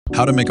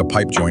How to make a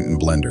pipe joint in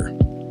Blender.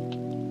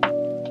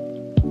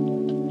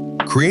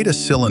 Create a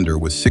cylinder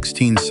with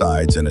 16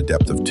 sides and a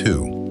depth of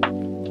 2.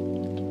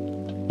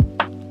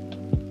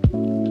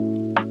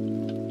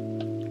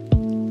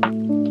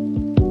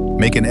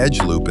 Make an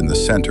edge loop in the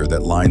center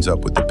that lines up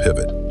with the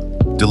pivot.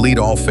 Delete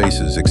all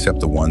faces except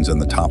the ones on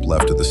the top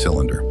left of the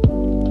cylinder.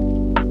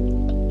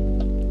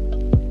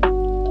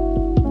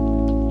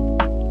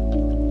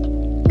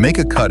 Make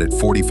a cut at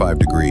 45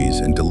 degrees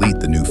and delete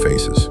the new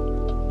faces.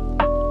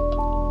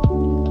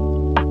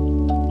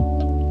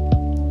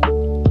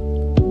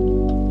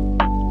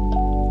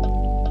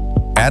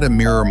 Add a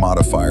mirror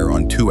modifier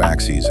on 2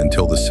 axes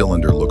until the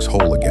cylinder looks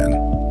whole again.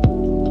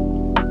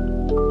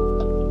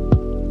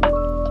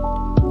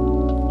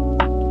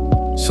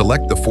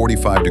 Select the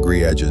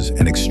 45-degree edges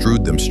and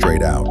extrude them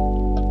straight out.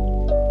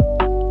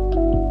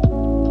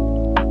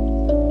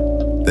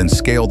 Then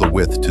scale the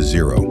width to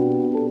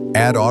 0.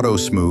 Add auto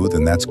smooth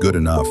and that's good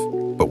enough,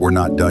 but we're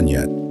not done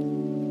yet.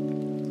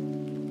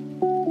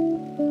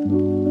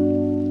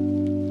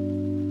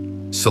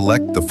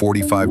 Select the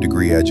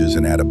 45-degree edges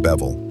and add a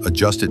bevel.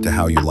 Adjust it to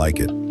how you like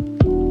it.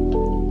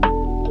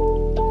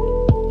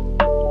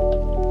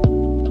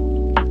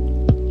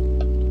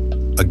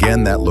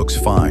 Again, that looks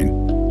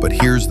fine, but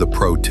here's the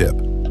pro tip.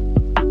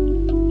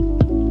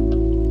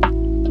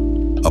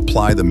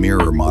 Apply the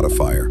mirror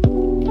modifier.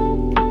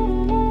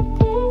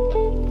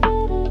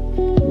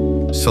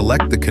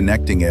 Select the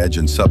connecting edge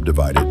and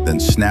subdivide it, then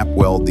snap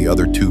weld the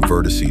other 2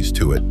 vertices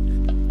to it.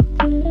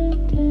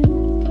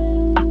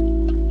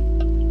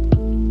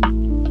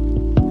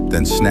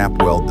 Then snap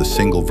weld the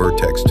single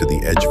vertex to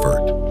the edge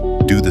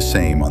vert. Do the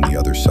same on the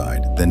other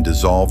side, then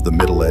dissolve the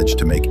middle edge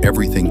to make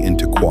everything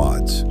into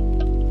quads.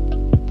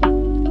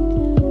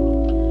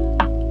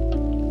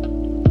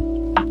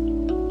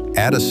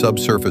 Add a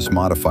subsurface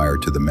modifier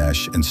to the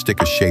mesh and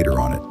stick a shader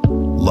on it.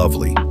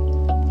 Lovely.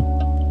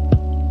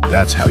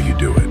 That's how you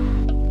do it.